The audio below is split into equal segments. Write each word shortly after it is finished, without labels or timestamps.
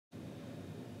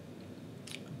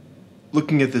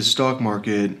looking at this stock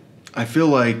market, I feel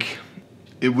like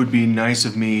it would be nice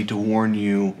of me to warn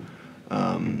you.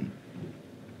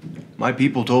 My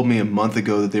people told me a month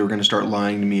ago that they were going to start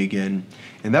lying to me again,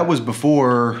 and that was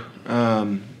before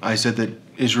I said that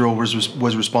Israel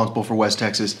was responsible for West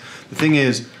Texas. The thing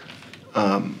is,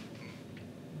 Benjamin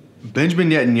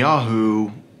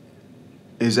Netanyahu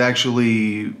is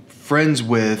actually friends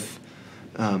with.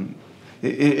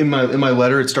 In my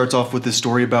letter, it starts off with this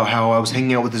story about how I was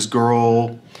hanging out with this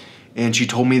girl, and she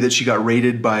told me that she got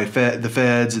raided by the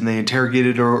feds, and they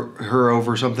interrogated her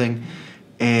over something,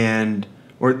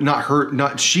 or not her,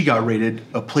 not she got raided.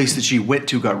 A place that she went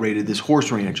to got raided. This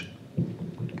horse ranch,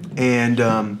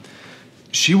 and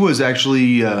she was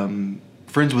actually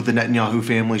friends with the Netanyahu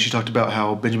family. She talked about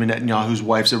how Benjamin Netanyahu's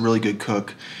wife's a really good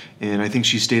cook, and I think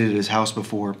she stayed at his house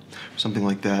before, something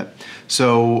like that.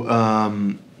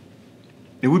 So.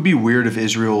 It would be weird if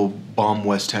Israel bombed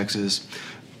West Texas.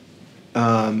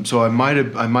 So I might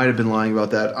have been lying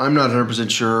about that. I'm not 100%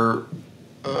 sure.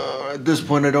 At this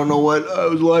point, I don't know what I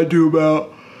was lied to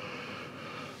about.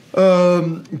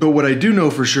 But what I do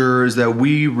know for sure is that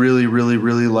we really, really,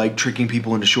 really like tricking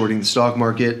people into shorting the stock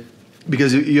market,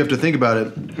 because you have to think about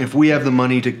it. If we have the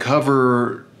money to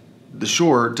cover the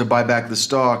short, to buy back the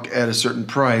stock at a certain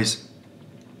price,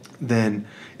 then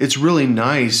it's really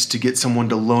nice to get someone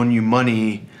to loan you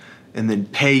money and then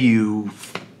pay you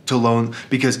to loan,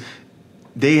 because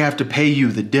they have to pay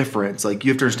you the difference. Like,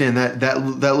 you have to understand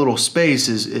that little space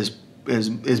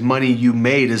is money you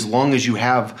made, as long as you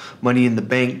have money in the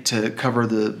bank to cover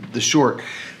the short.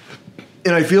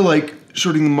 And I feel like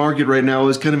shorting the market right now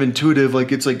is kind of intuitive.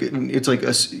 Like,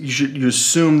 you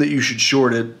assume that you should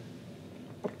short it,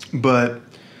 but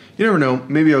you never know.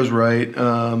 Maybe I was right.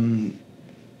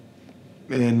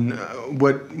 And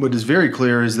what is very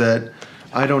clear is that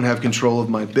I don't have control of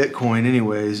my Bitcoin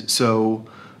anyways. So,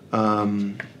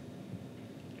 when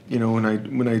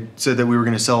I said that we were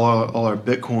going to sell all our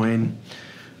Bitcoin,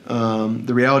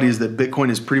 the reality is that Bitcoin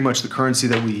is pretty much the currency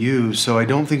that we use. So I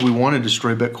don't think we want to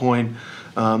destroy Bitcoin,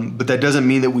 but that doesn't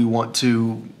mean that we want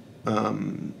to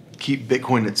keep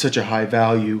Bitcoin at such a high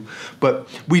value. But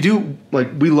we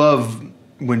love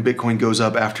when Bitcoin goes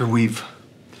up after we've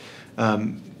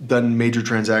done major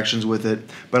transactions with it,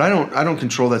 but I don't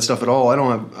control that stuff at all. I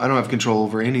don't have control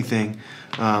over anything.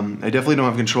 I definitely don't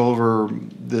have control over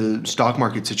the stock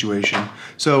market situation.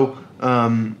 So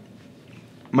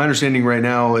my understanding right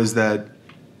now is that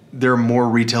there are more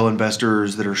retail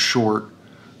investors that are short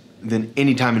than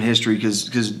any time in history,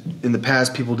 because in the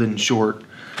past people didn't short,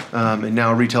 and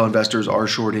now retail investors are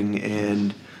shorting,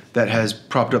 and that has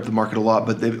propped up the market a lot.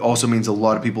 But it also means a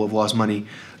lot of people have lost money.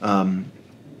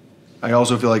 I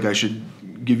also feel like I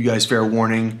should give you guys fair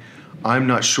warning. I'm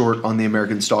not short on the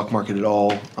American stock market at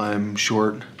all. I'm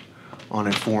short on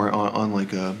a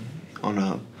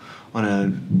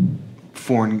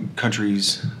foreign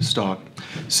country's stock.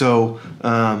 So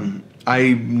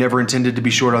I never intended to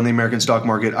be short on the American stock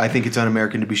market. I think it's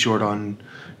un-American to be short on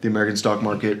the American stock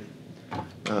market.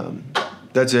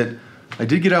 That's it. I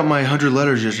did get out my 100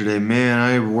 letters yesterday. Man,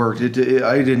 I worked.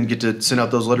 I didn't get to send out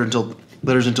those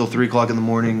letters until 3 o'clock in the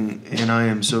morning, and I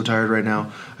am so tired right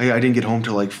now. I didn't get home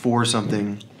till like 4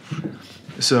 something,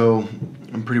 so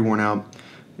I'm pretty worn out.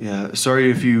 Yeah, sorry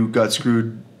if you got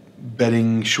screwed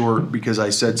betting short because I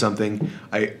said something.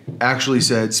 I actually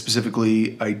said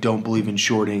specifically I don't believe in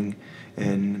shorting,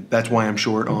 and that's why I'm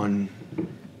short on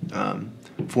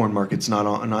foreign markets, not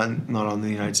on the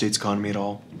United States economy at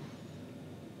all.